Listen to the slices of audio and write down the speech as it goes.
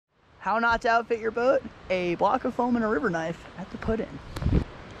how not to outfit your boat: a block of foam and a river knife at the put-in.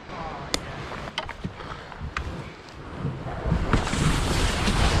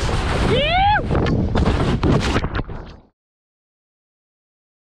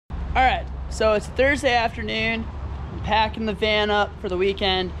 Alright, so it's Thursday afternoon. I'm packing the van up for the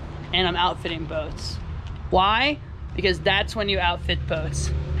weekend and I'm outfitting boats. Why? Because that's when you outfit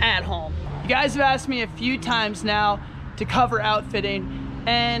boats, at home. You guys have asked me a few times now to cover outfitting,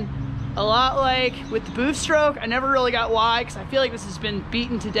 and a lot like with the booth stroke, I never really got why, because I feel like this has been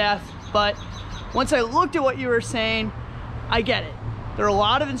beaten to death. But once I looked at what you were saying, I get it. There are a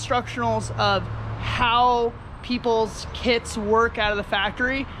lot of instructionals of how people's kits work out of the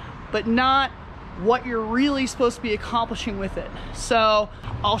factory, but not what you're really supposed to be accomplishing with it. So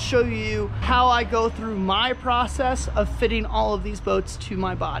I'll show you how I go through my process of fitting all of these boats to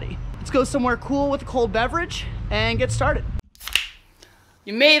my body. Let's go somewhere cool with a cold beverage and get started.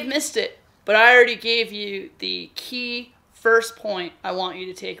 You may have missed it, but I already gave you the key first point I want you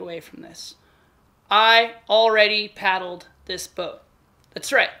to take away from this. I already paddled this boat.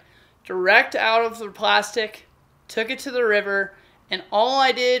 That's right, direct out of the plastic, took it to the river, and all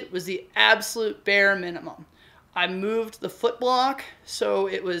I did was the absolute bare minimum. I moved the foot block so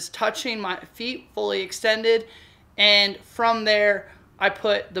it was touching my feet fully extended, and from there I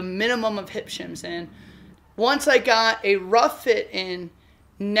put the minimum of hip shims in. Once I got a rough fit in,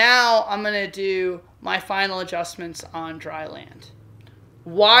 now I'm gonna do my final adjustments on dry land.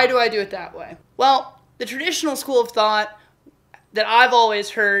 Why do I do it that way? Well, the traditional school of thought that I've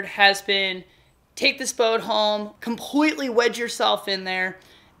always heard has been, take this boat home, completely wedge yourself in there,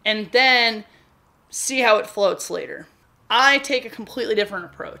 and then see how it floats later. I take a completely different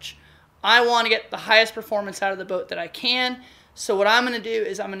approach. I want to get the highest performance out of the boat that I can, so what I'm going to do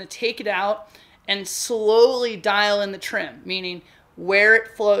is I'm going to take it out and slowly dial in the trim, meaning where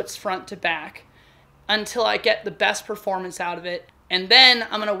it floats front to back, until I get the best performance out of it, and then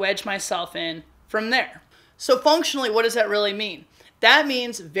I'm going to wedge myself in from there. So functionally, what does that really mean? That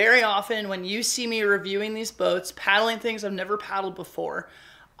means very often when you see me reviewing these boats, paddling things I've never paddled before,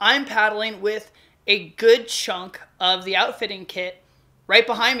 I'm paddling with a good chunk of the outfitting kit right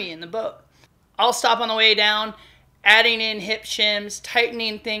behind me in the boat. I'll stop on the way down, adding in hip shims,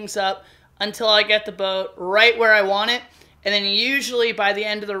 tightening things up until I get the boat right where I want it, and then usually by the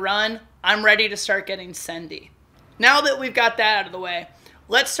end of the run, I'm ready to start getting sendy. Now that we've got that out of the way,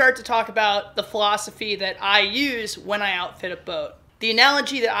 let's start to talk about the philosophy that I use when I outfit a boat. The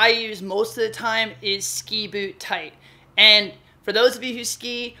analogy that I use most of the time is ski boot tight. And for those of you who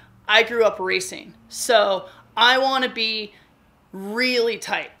ski, I grew up racing. So I want to be really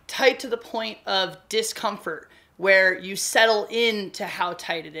tight to the point of discomfort, where you settle into how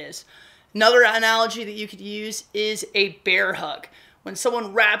tight it is. Another analogy that you could use is a bear hug. When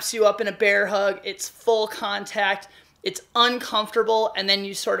someone wraps you up in a bear hug, it's full contact, it's uncomfortable, and then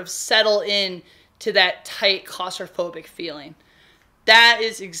you sort of settle in to that tight, claustrophobic feeling. That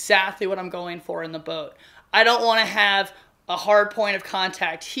is exactly what I'm going for in the boat. I don't want to have a hard point of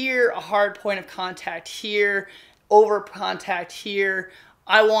contact here, a hard point of contact here, over contact here.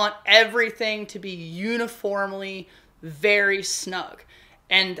 I want everything to be uniformly very snug.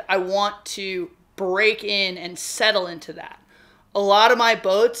 And I want to break in and settle into that. A lot of my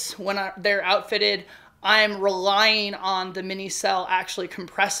boats, when they're outfitted, I'm relying on the mini cell actually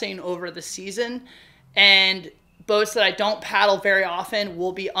compressing over the season, and boats that I don't paddle very often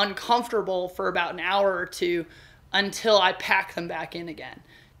will be uncomfortable for about an hour or two until I pack them back in again.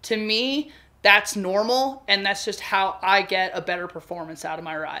 To me, that's normal, and that's just how I get a better performance out of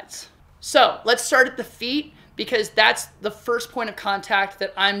my rides. So let's start at the feet, because that's the first point of contact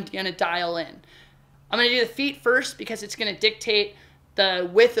that I'm gonna dial in. I'm gonna do the feet first because it's gonna dictate the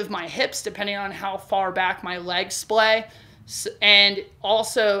width of my hips depending on how far back my legs splay. And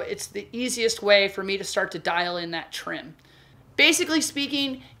also, it's the easiest way for me to start to dial in that trim. Basically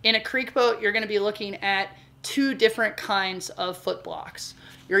speaking, in a creek boat, you're going to be looking at two different kinds of foot blocks.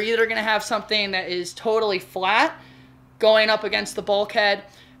 You're either going to have something that is totally flat, going up against the bulkhead,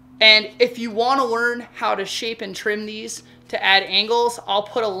 and if you want to learn how to shape and trim these to add angles, I'll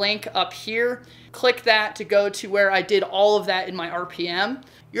put a link up here. Click that to go to where I did all of that in my RPM.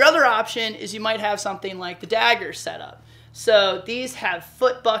 Your other option is you might have something like the Dagger setup. So these have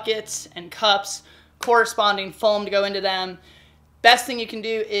foot buckets and cups, corresponding foam to go into them. Best thing you can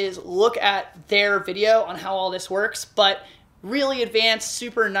do is look at their video on how all this works, but really advanced,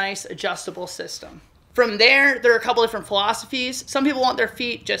 super nice adjustable system. From there are a couple different philosophies. Some people want their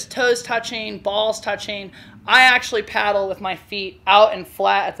feet just toes touching, balls touching. I actually paddle with my feet out and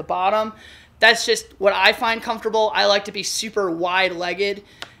flat at the bottom. That's just what I find comfortable. I like to be super wide-legged.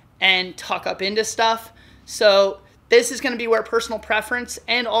 and tuck up into stuff. So this is going to be where personal preference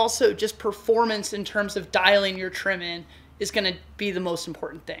and also just performance in terms of dialing your trim in is going to be the most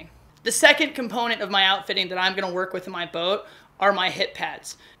important thing. The second component of my outfitting that I'm going to work with in my boat are my hip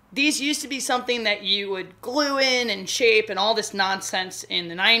pads. These used to be something that you would glue in and shape and all this nonsense in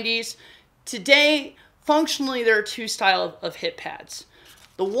the 90s. Today, functionally, there are two styles of hip pads.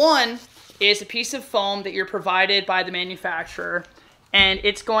 The one is a piece of foam that you're provided by the manufacturer, and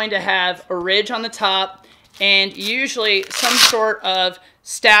it's going to have a ridge on the top and usually some sort of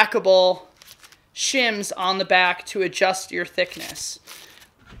stackable shims on the back to adjust your thickness.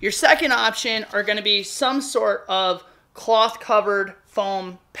 Your second option are going to be some sort of cloth-covered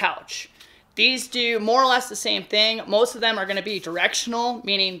foam pouch. These do more or less the same thing. Most of them are going to be directional,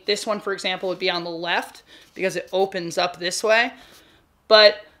 meaning this one, for example, would be on the left because it opens up this way.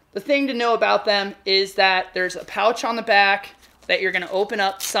 But the thing to know about them is that there's a pouch on the back that you're going to open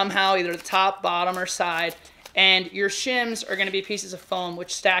up somehow, either the top, bottom, or side, and your shims are going to be pieces of foam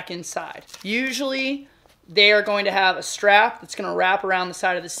which stack inside. Usually, they are going to have a strap that's going to wrap around the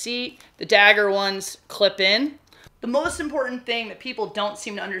side of the seat. The dagger ones clip in. The most important thing that people don't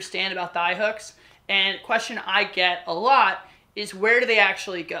seem to understand about thigh hooks, and a question I get a lot, is where do they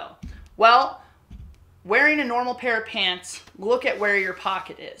actually go? Well, wearing a normal pair of pants, look at where your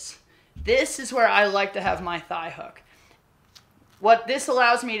pocket is. This is where I like to have my thigh hook. What this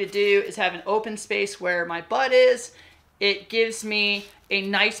allows me to do is have an open space where my butt is. It gives me a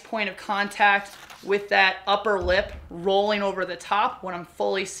nice point of contact with that upper lip rolling over the top when I'm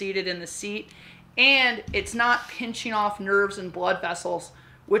fully seated in the seat. And it's not pinching off nerves and blood vessels,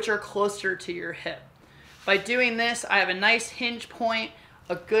 which are closer to your hip. By doing this, I have a nice hinge point,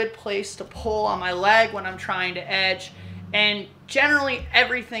 a good place to pull on my leg when I'm trying to edge, and generally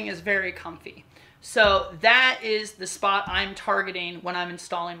everything is very comfy. So that is the spot I'm targeting when I'm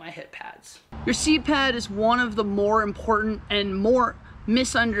installing my hip pads. Your seat pad is one of the more important and more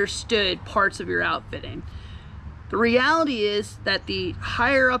misunderstood parts of your outfitting. The reality is that the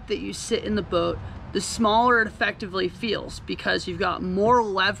higher up that you sit in the boat, the smaller it effectively feels because you've got more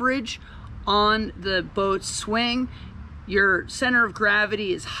leverage on the boat's swing. Your center of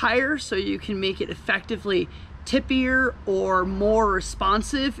gravity is higher, so you can make it effectively tippier or more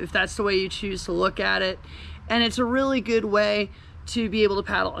responsive if that's the way you choose to look at it. And it's a really good way to be able to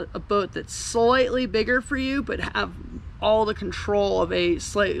paddle a boat that's slightly bigger for you but have all the control of a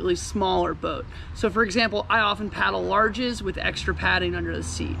slightly smaller boat. So for example, I often paddle larges with extra padding under the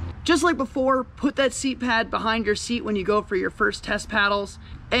seat. Just like before, put that seat pad behind your seat when you go for your first test paddles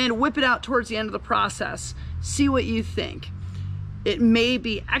and whip it out towards the end of the process. See what you think. It may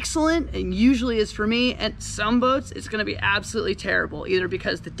be excellent, and usually is for me. At some boats, it's gonna be absolutely terrible, either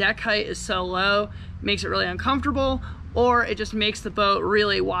because the deck height is so low, makes it really uncomfortable, or it just makes the boat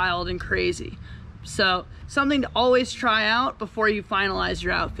really wild and crazy. So something to always try out before you finalize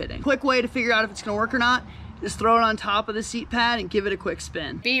your outfitting. Quick way to figure out if it's gonna work or not, just throw it on top of the seat pad and give it a quick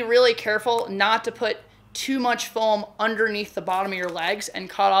spin. Be really careful not to put too much foam underneath the bottom of your legs and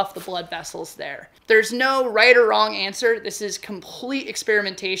cut off the blood vessels there. There's no right or wrong answer. This is complete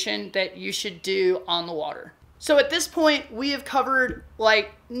experimentation that you should do on the water. So at this point, we have covered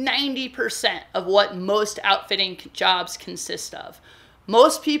like 90% of what most outfitting jobs consist of.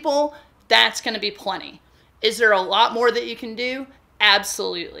 Most people, that's gonna be plenty. Is there a lot more that you can do?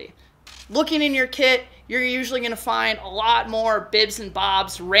 Absolutely. Looking in your kit, you're usually gonna find a lot more bibs and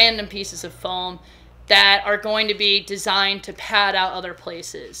bobs, random pieces of foam that are going to be designed to pad out other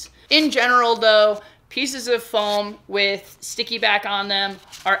places. In general though, pieces of foam with sticky back on them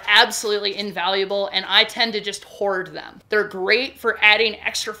are absolutely invaluable, and I tend to just hoard them. They're great for adding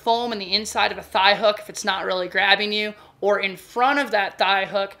extra foam in the inside of a thigh hook if it's not really grabbing you, or in front of that thigh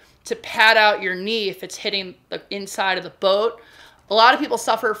hook to pad out your knee if it's hitting the inside of the boat. A lot of people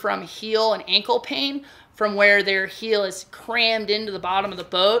suffer from heel and ankle pain from where their heel is crammed into the bottom of the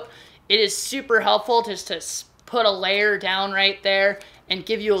boat. It is super helpful just to put a layer down right there and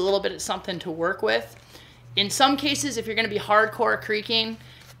give you a little bit of something to work with. In some cases, if you're gonna be hardcore creaking,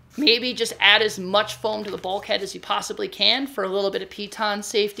 maybe just add as much foam to the bulkhead as you possibly can for a little bit of piton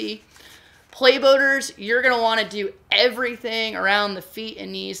safety. Playboaters, you're gonna wanna do everything around the feet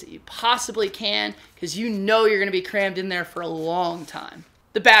and knees that you possibly can because you know you're gonna be crammed in there for a long time.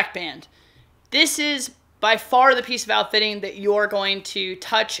 The back band. This is by far the piece of outfitting that you're going to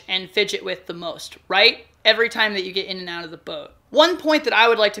touch and fidget with the most, right? Every time that you get in and out of the boat. One point that I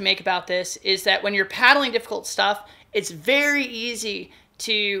would like to make about this is that when you're paddling difficult stuff, it's very easy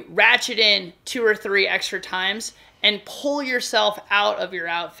to ratchet in 2 or 3 extra times and pull yourself out of your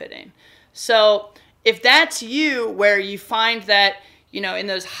outfitting. So if that's you, where you find that you know, in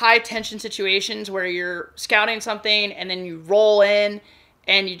those high tension situations where you're scouting something and then you roll in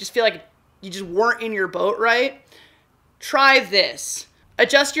and you just feel like you just weren't in your boat right, try this.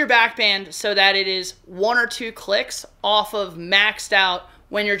 Adjust your back band so that it is 1 or 2 clicks off of maxed out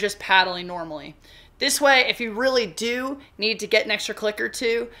when you're just paddling normally. This way, if you really do need to get an extra click or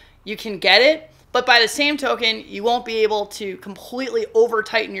 2, you can get it. But by the same token, you won't be able to completely over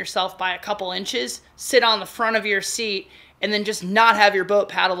tighten yourself by a couple inches, sit on the front of your seat, and then just not have your boat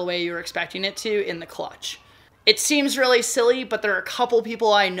paddle the way you were expecting it to in the clutch. It seems really silly, but there are a couple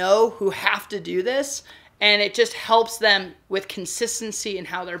people I know who have to do this, and it just helps them with consistency in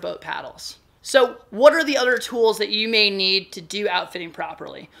how their boat paddles. So what are the other tools that you may need to do outfitting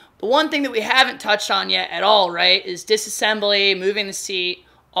properly? The one thing that we haven't touched on yet at all, right, is disassembly, moving the seat,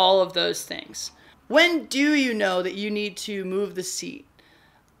 all of those things. When do you know that you need to move the seat?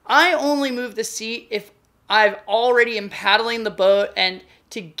 I only move the seat if I've already am paddling the boat, and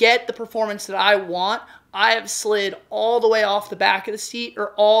to get the performance that I want, I have slid all the way off the back of the seat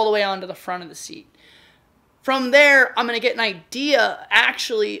or all the way onto the front of the seat. From there, I'm going to get an idea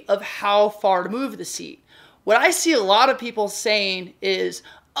actually of how far to move the seat. What I see a lot of people saying is,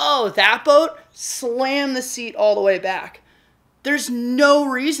 oh, that boat, slam the seat all the way back. There's no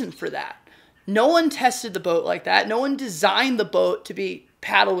reason for that. No one tested the boat like that. No one designed the boat to be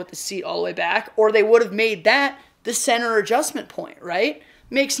paddle with the seat all the way back, or they would have made that the center adjustment point, right?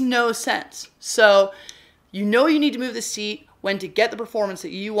 Makes no sense. So you know you need to move the seat when to get the performance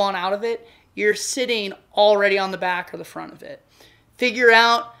that you want out of it. You're sitting already on the back or the front of it. Figure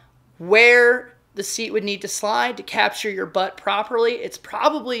out where the seat would need to slide to capture your butt properly. It's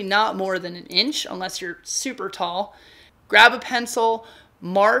probably not more than an inch unless you're super tall. Grab a pencil,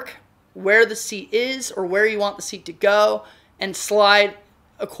 mark where the seat is or where you want the seat to go, and slide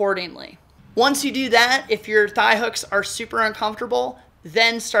accordingly. Once you do that, if your thigh hooks are super uncomfortable,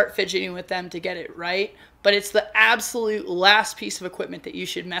 then start fidgeting with them to get it right. But it's the absolute last piece of equipment that you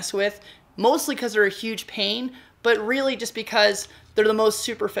should mess with, mostly because they're a huge pain, but really just because they're the most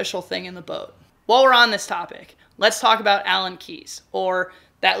superficial thing in the boat. While we're on this topic, let's talk about Allen keys, or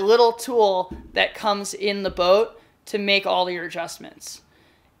that little tool that comes in the boat to make all your adjustments.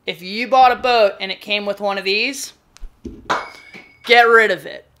 If you bought a boat and it came with one of these, get rid of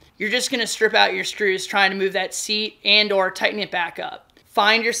it. You're just gonna strip out your screws trying to move that seat and or tighten it back up.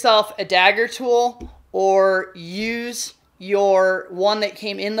 Find yourself a dagger tool or use your one that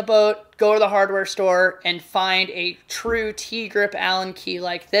came in the boat, go to the hardware store and find a true T-grip Allen key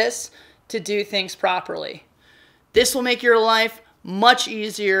like this to do things properly. This will make your life much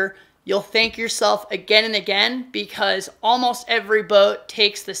easier. You'll thank yourself again and again because almost every boat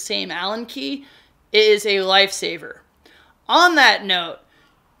takes the same Allen key. It is a lifesaver. On that note,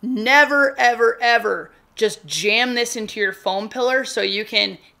 never, ever, ever just jam this into your foam pillar so you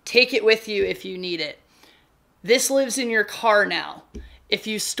can take it with you if you need it. This lives in your car now. If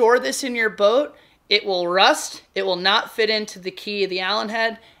you store this in your boat, it will rust, it will not fit into the key of the Allen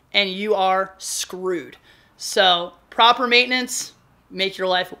head, and you are screwed. So proper maintenance, make your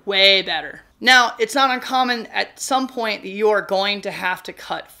life way better. Now, it's not uncommon at some point that you are going to have to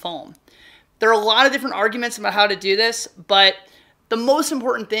cut foam. There are a lot of different arguments about how to do this, but the most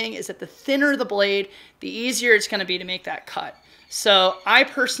important thing is that the thinner the blade, the easier it's going to be to make that cut. So I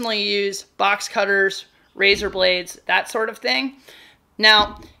personally use box cutters, razor blades, that sort of thing.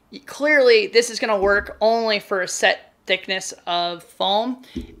 Now, clearly this is going to work only for a set thickness of foam.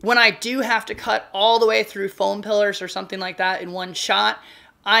 When I do have to cut all the way through foam pillars or something like that in one shot,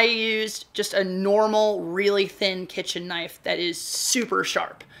 I used just a normal, really thin kitchen knife that is super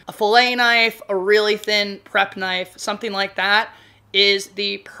sharp. A fillet knife, a really thin prep knife, something like that is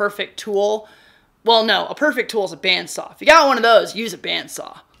the perfect tool. Well, no, a perfect tool is a bandsaw. If you got one of those, use a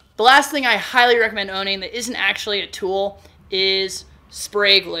bandsaw. The last thing I highly recommend owning that isn't actually a tool is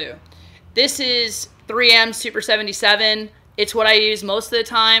spray glue. This is 3M Super 77. It's what I use most of the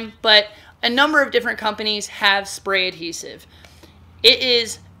time, but a number of different companies have spray adhesive. It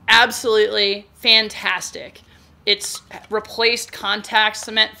is absolutely fantastic. It's replaced contact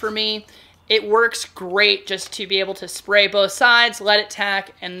cement for me. It works great just to be able to spray both sides, let it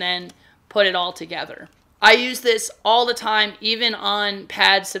tack, and then put it all together. I use this all the time, even on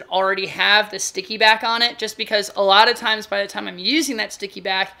pads that already have the sticky back on it, just because a lot of times by the time I'm using that sticky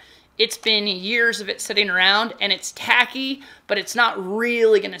back, it's been years of it sitting around and it's tacky, but it's not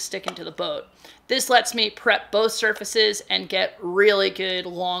really going to stick into the boat. This lets me prep both surfaces and get really good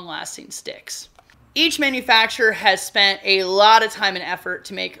long-lasting sticks. Each manufacturer has spent a lot of time and effort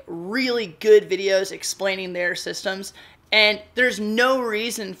to make really good videos explaining their systems, and there's no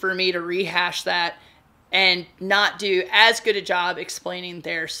reason for me to rehash that and not do as good a job explaining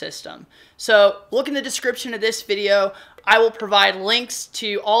their system. So look in the description of this video. I will provide links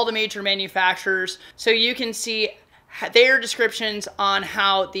to all the major manufacturers so you can see their descriptions on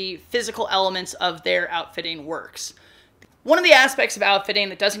how the physical elements of their outfitting works. One of the aspects of outfitting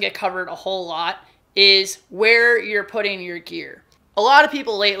that doesn't get covered a whole lot is where you're putting your gear. A lot of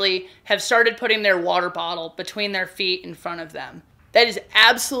people lately have started putting their water bottle between their feet in front of them. That is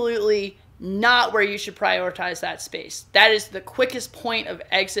absolutely not where you should prioritize that space. That is the quickest point of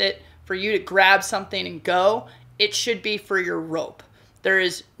exit for you to grab something and go. It should be for your rope. There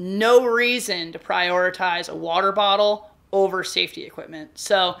is no reason to prioritize a water bottle over safety equipment.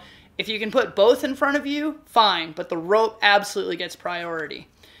 So if you can put both in front of you, fine, but the rope absolutely gets priority.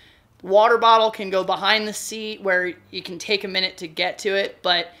 The water bottle can go behind the seat where you can take a minute to get to it,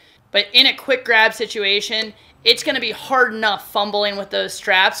 but in a quick grab situation, it's going to be hard enough fumbling with those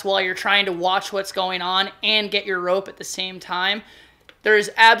straps while you're trying to watch what's going on and get your rope at the same time. There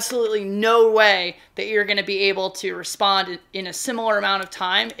is absolutely no way that you're going to be able to respond in a similar amount of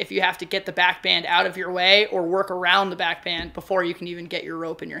time if you have to get the back band out of your way or work around the back band before you can even get your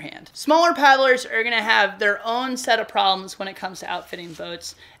rope in your hand. Smaller paddlers are going to have their own set of problems when it comes to outfitting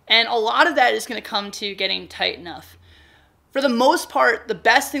boats, and a lot of that is going to come to getting tight enough. For the most part, the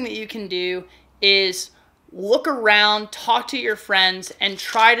best thing that you can do is look around, talk to your friends, and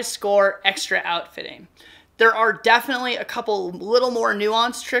try to score extra outfitting. There are definitely a couple little more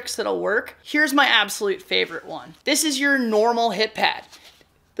nuanced tricks that'll work. Here's my absolute favorite one. This is your normal hip pad.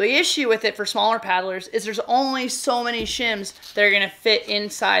 The issue with it for smaller paddlers is there's only so many shims that are gonna fit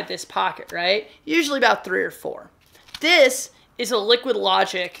inside this pocket, right? Usually about 3 or 4. This is a Liquid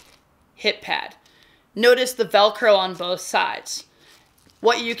Logic hip pad. Notice the Velcro on both sides.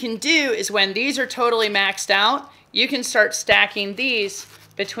 What you can do is when these are totally maxed out, you can start stacking these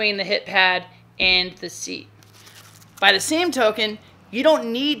between the hip pad and the seat. By the same token, you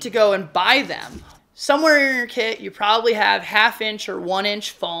don't need to go and buy them. Somewhere in your kit, you probably have 1/2 inch or 1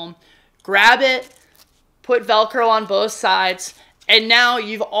 inch foam. Grab it, put Velcro on both sides, and now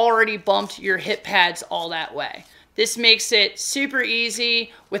you've already bumped your hip pads all that way. This makes it super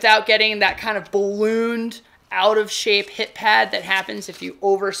easy without getting that kind of ballooned, out of shape hip pad that happens if you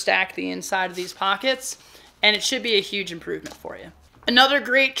overstack the inside of these pockets, and it should be a huge improvement for you. Another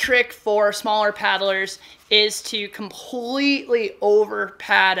great trick for smaller paddlers is to completely over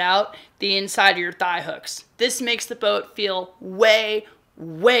pad out the inside of your thigh hooks. This makes the boat feel way,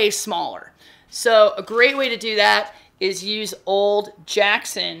 way smaller. So a great way to do that is use old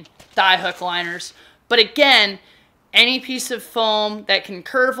Jackson thigh hook liners. But again, any piece of foam that can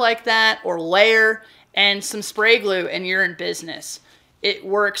curve like that or layer and some spray glue and you're in business. It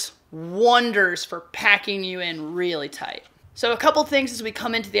works wonders for packing you in really tight. So a couple things as we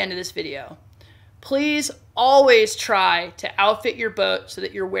come into the end of this video. Please always try to outfit your boat so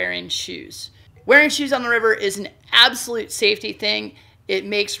that you're wearing shoes. Wearing shoes on the river is an absolute safety thing. It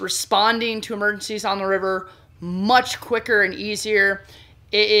makes responding to emergencies on the river much quicker and easier.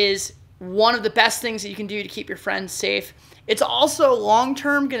 It is one of the best things that you can do to keep your friends safe. It's also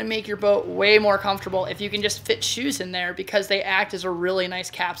long-term going to make your boat way more comfortable if you can just fit shoes in there because they act as a really nice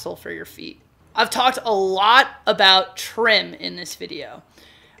capsule for your feet. I've talked a lot about trim in this video.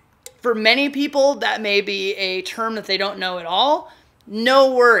 For many people, that may be a term that they don't know at all.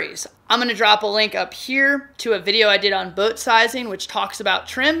 No worries. I'm going to drop a link up here to a video I did on boat sizing, which talks about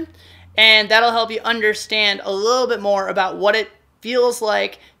trim, and that'll help you understand a little bit more about what it feels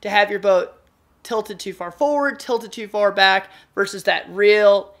like to have your boat tilted too far forward, tilted too far back, versus that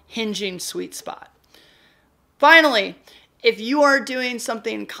real hinging sweet spot. Finally, if you are doing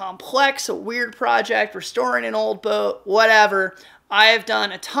something complex, a weird project, restoring an old boat, whatever, I have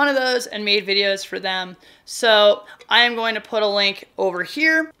done a ton of those and made videos for them. So I am going to put a link over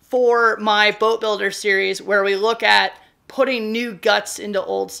here for my boat builder series where we look at putting new guts into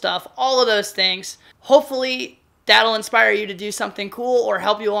old stuff, all of those things. Hopefully that'll inspire you to do something cool or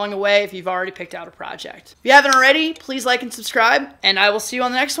help you along the way if you've already picked out a project. If you haven't already, please like and subscribe, and I will see you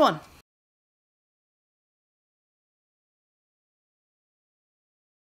on the next one.